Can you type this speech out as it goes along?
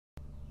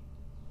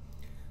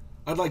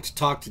I'd like to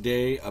talk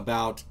today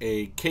about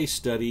a case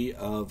study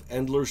of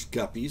Endler's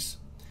guppies.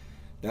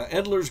 Now,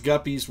 Endler's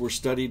guppies were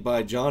studied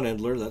by John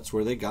Endler, that's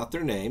where they got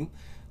their name,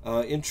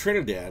 in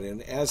Trinidad.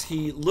 And as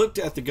he looked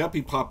at the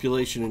guppy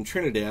population in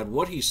Trinidad,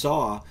 what he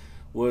saw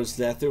was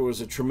that there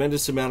was a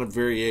tremendous amount of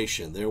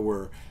variation. There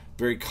were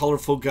very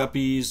colorful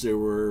guppies, there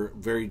were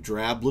very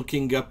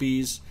drab-looking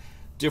guppies,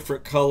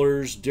 different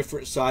colors,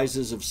 different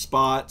sizes of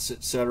spots,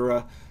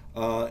 etc.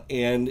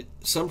 And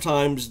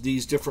sometimes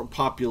these different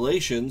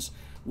populations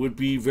would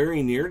be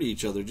very near to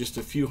each other. Just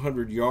a few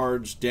hundred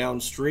yards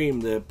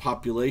downstream, the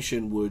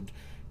population would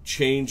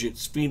change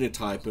its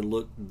phenotype and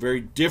look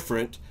very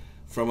different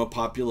from a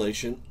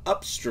population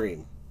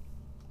upstream.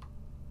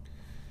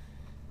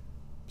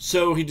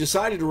 So he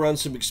decided to run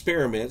some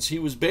experiments. He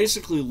was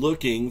basically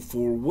looking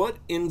for what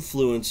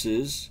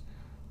influences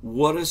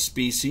what a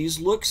species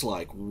looks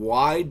like.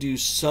 Why do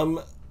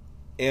some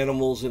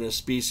animals in a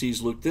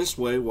species look this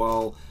way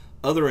while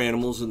other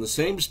animals in the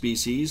same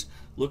species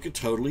look a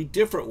totally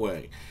different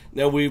way?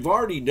 Now, we've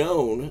already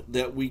known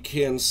that we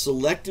can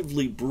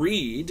selectively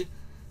breed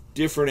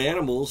different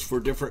animals for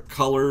different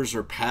colors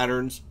or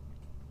patterns.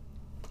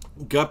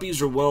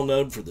 Guppies are well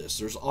known for this.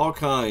 There's all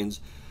kinds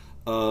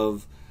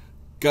of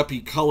guppy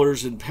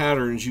colors and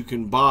patterns you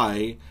can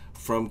buy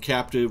from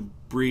captive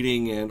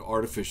breeding and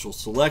artificial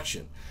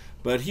selection.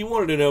 But he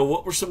wanted to know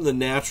what were some of the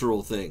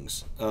natural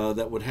things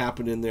that would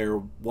happen in their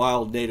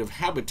wild native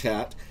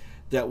habitat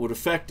that would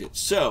affect it.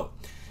 So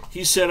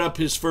he set up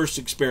his first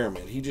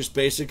experiment. He just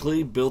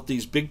basically built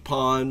these big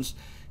ponds.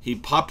 He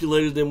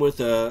populated them with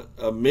a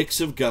mix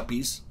of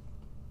guppies,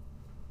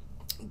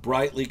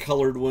 brightly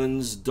colored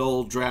ones,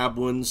 dull drab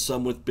ones,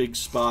 some with big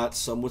spots,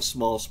 some with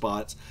small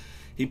spots.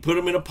 He put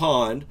them in a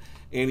pond,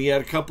 and he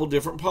had a couple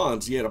different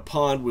ponds. He had a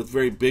pond with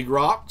very big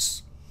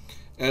rocks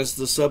as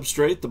the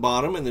substrate, the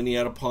bottom, and then he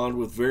had a pond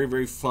with very,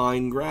 very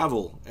fine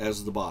gravel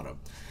as the bottom.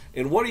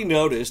 And what he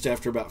noticed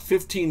after about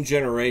 15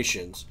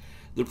 generations,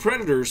 the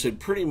predators had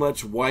pretty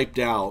much wiped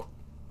out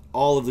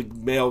all of the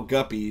male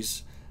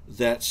guppies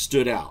that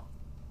stood out.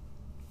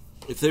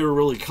 If they were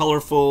really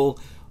colorful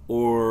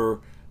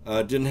or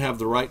didn't have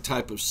the right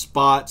type of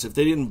spots, if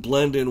they didn't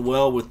blend in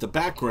well with the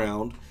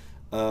background,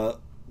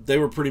 they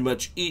were pretty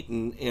much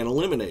eaten and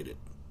eliminated.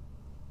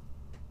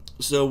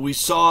 So we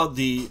saw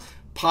the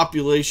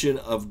population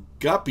of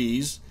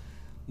guppies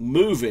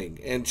moving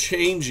and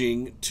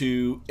changing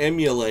to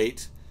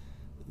emulate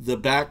the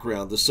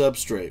background, the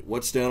substrate,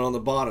 what's down on the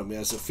bottom.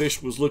 As a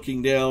fish was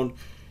looking down,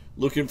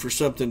 looking for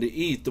something to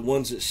eat, the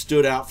ones that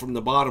stood out from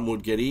the bottom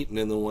would get eaten,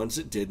 and the ones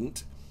that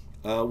didn't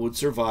would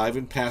survive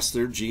and pass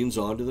their genes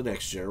on to the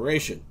next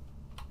generation.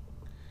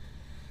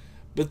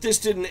 But this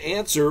didn't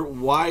answer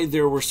why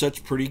there were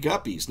such pretty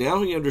guppies.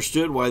 Now he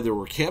understood why there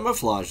were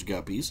camouflage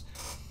guppies,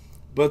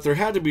 but there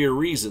had to be a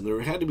reason.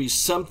 There had to be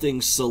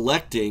something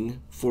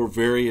selecting for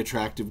very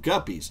attractive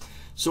guppies.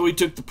 So he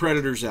took the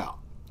predators out.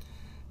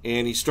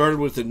 And he started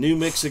with a new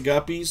mix of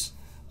guppies,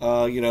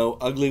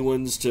 ugly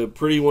ones to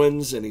pretty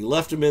ones, and he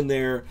left them in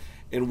there.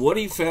 And what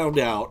he found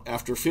out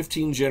after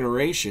 15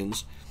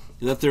 generations,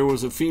 that there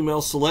was a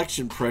female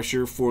selection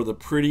pressure for the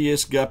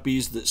prettiest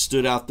guppies that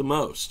stood out the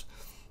most.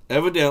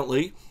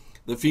 Evidently,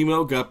 the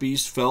female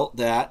guppies felt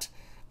that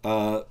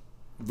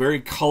very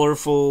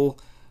colorful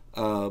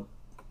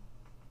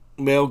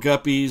male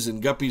guppies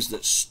and guppies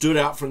that stood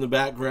out from the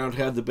background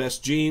had the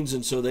best genes,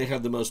 and so they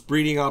had the most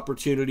breeding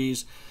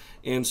opportunities.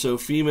 And so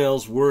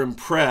females were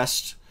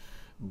impressed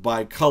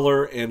by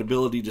color and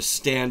ability to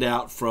stand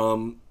out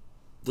from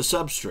the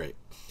substrate.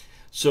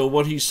 So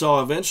what he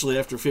saw eventually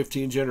after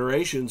 15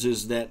 generations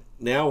is that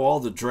now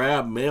all the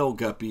drab male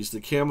guppies, the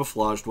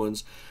camouflaged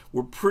ones,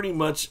 were pretty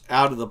much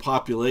out of the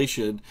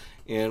population,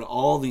 and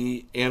all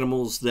the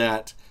animals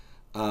that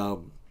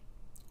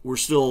were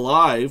still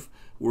alive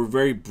were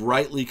very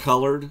brightly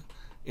colored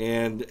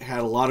and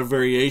had a lot of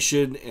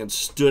variation and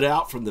stood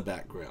out from the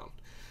background.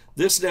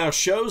 This now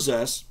shows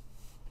us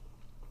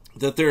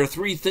that there are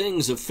three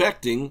things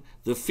affecting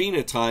the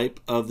phenotype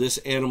of this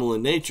animal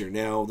in nature.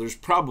 Now, there's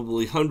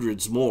probably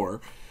hundreds more,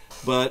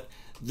 but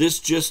this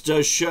just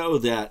does show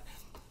that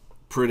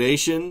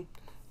predation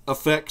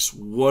affects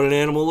what an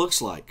animal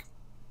looks like.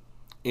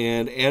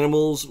 And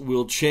animals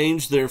will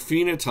change their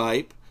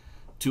phenotype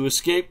to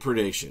escape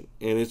predation.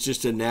 And it's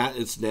just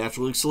it's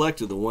naturally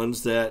selected. The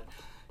ones that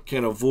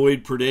can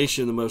avoid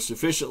predation the most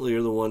efficiently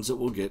are the ones that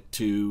will get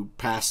to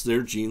pass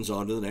their genes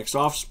on to the next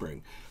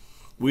offspring.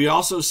 We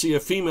also see a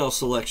female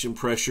selection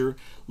pressure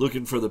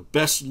looking for the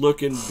best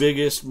looking,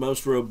 biggest,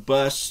 most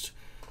robust,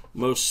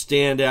 most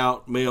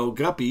standout male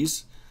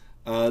guppies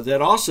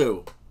that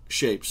also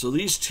shape. So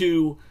these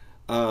two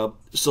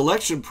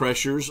selection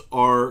pressures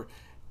are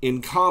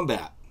in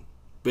combat,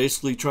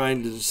 basically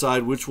trying to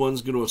decide which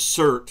one's going to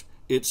assert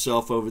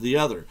itself over the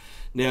other.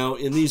 Now,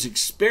 in these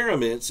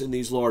experiments, in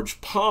these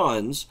large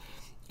ponds,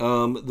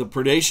 the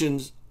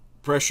predation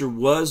pressure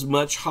was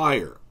much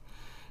higher.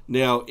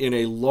 Now, in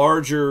a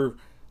larger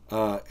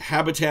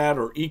habitat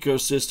or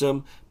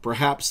ecosystem,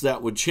 perhaps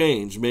that would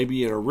change.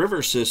 Maybe in a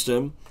river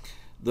system,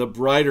 The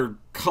brighter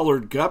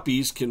colored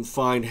guppies can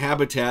find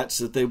habitats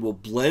that they will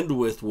blend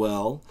with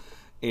well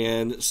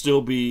and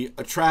still be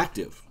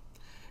attractive.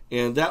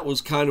 And that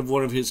was kind of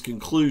one of his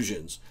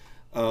conclusions.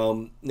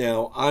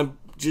 Now, I'm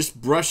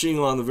just brushing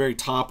on the very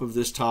top of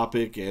this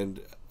topic, and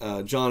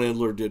John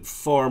Endler did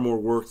far more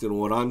work than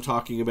what I'm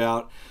talking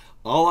about.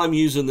 All I'm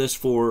using this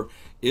for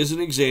is an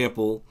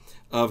example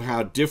of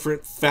how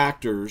different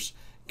factors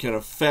can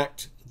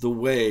affect the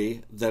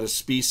way that a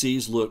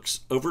species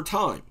looks over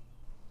time.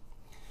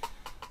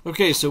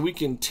 Okay, so we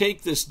can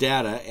take this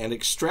data and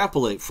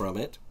extrapolate from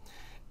it,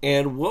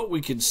 and what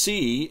we can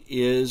see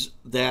is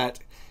that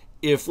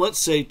if, let's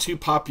say, two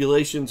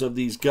populations of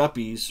these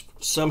guppies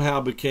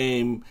somehow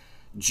became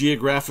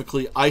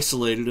geographically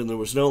isolated and there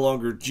was no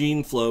longer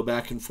gene flow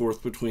back and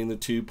forth between the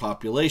two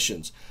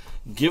populations,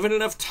 given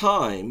enough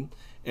time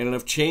and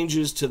enough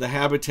changes to the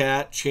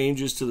habitat,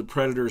 changes to the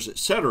predators,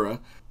 etc.,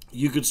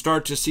 you could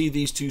start to see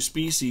these two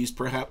species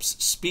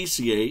perhaps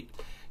speciate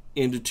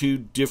into two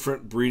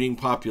different breeding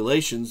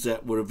populations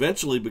that would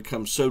eventually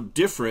become so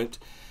different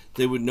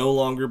they would no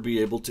longer be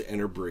able to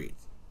interbreed.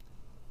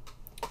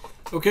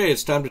 Okay,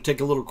 it's time to take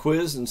a little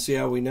quiz and see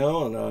how we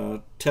know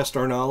and test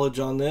our knowledge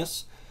on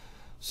this.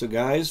 So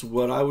guys,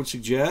 what I would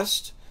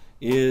suggest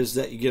is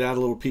that you get out a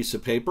little piece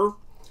of paper,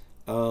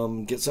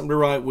 get something to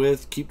write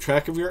with, keep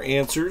track of your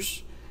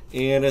answers,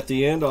 and at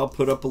the end I'll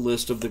put up a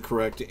list of the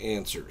correct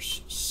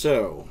answers.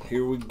 So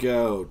here we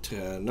go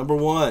to number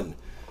 1.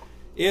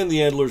 In the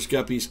Endler's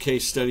Guppies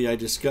case study I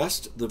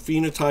discussed, the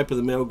phenotype of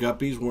the male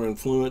guppies were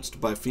influenced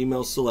by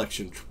female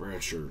selection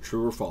pressure.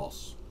 True or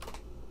false?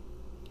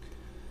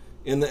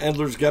 In the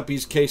Endler's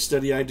Guppies case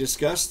study I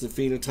discussed, the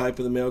phenotype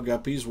of the male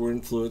guppies were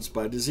influenced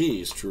by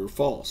disease. True or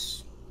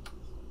false?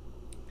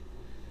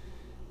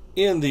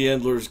 In the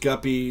Endler's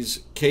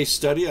Guppies case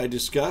study I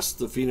discussed,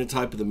 the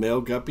phenotype of the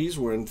male guppies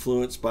were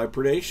influenced by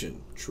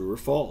predation. True or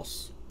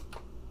false?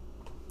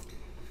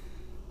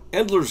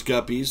 Endler's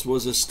Guppies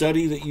was a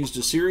study that used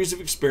a series of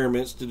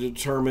experiments to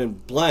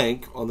determine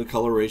blank on the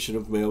coloration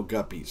of male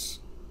guppies.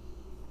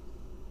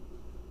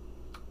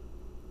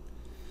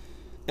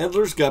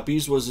 Endler's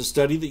Guppies was a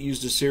study that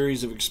used a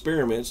series of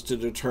experiments to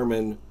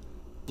determine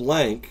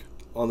blank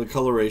on the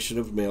coloration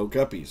of male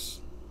guppies.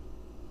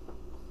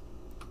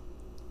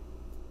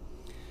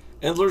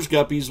 Endler's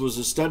Guppies was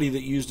a study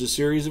that used a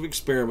series of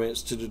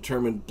experiments to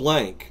determine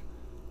blank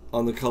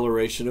on the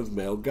coloration of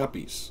male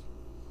guppies.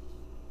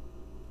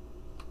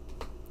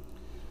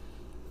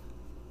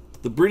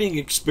 The breeding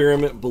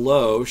experiment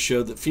below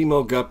showed that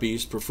female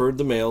guppies preferred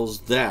the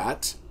males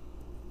that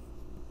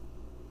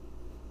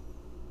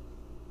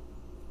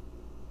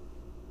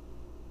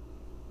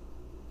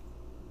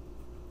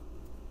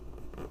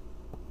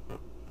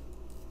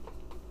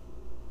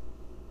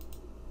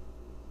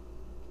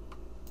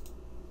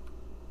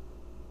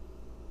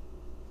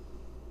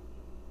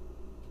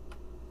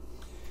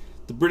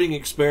The breeding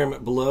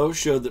experiment below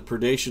showed that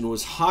predation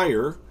was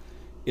higher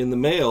in the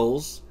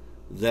males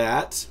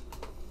that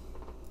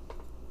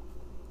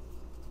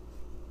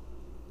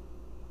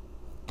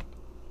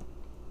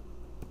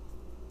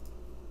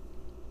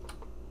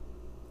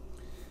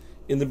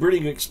In the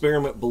breeding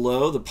experiment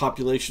below, the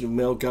population of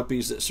male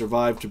guppies that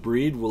survive to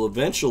breed will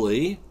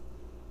eventually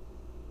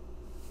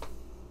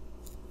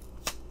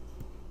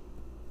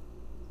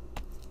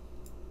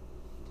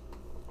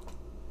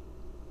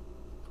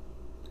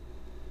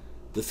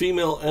The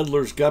female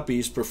Endler's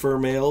guppies prefer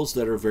males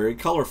that are very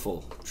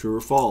colorful. True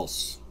or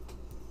false?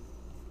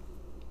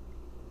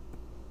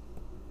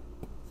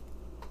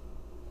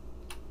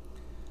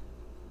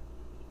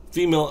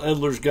 Female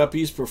Endler's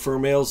guppies prefer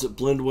males that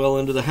blend well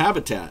into the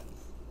habitat.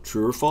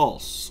 True or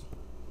false?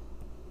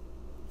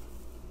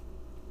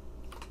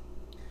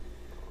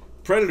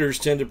 Predators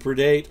tend to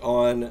predate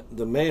on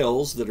the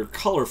males that are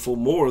colorful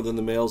more than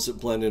the males that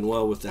blend in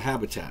well with the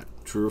habitat.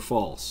 True or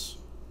false?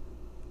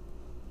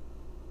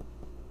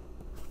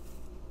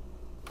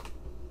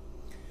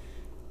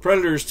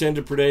 Predators tend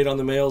to predate on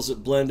the males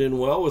that blend in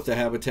well with the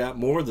habitat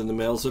more than the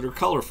males that are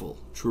colorful.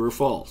 True or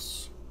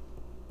false?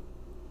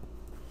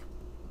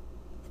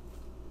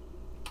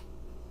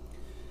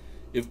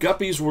 If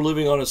guppies were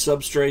living on a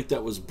substrate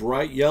that was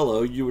bright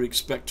yellow, you would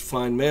expect to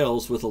find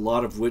males with a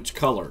lot of which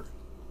color?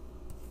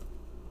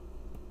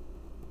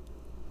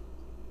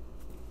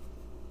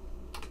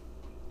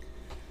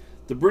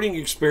 The breeding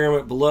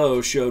experiment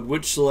below showed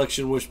which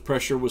selection which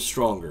pressure was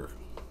stronger.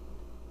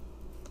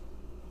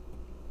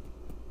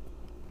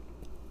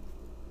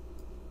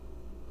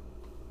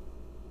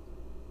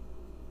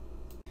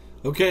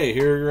 Okay,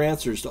 here are your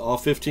answers to all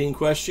 15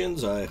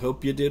 questions. I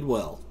hope you did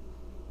well.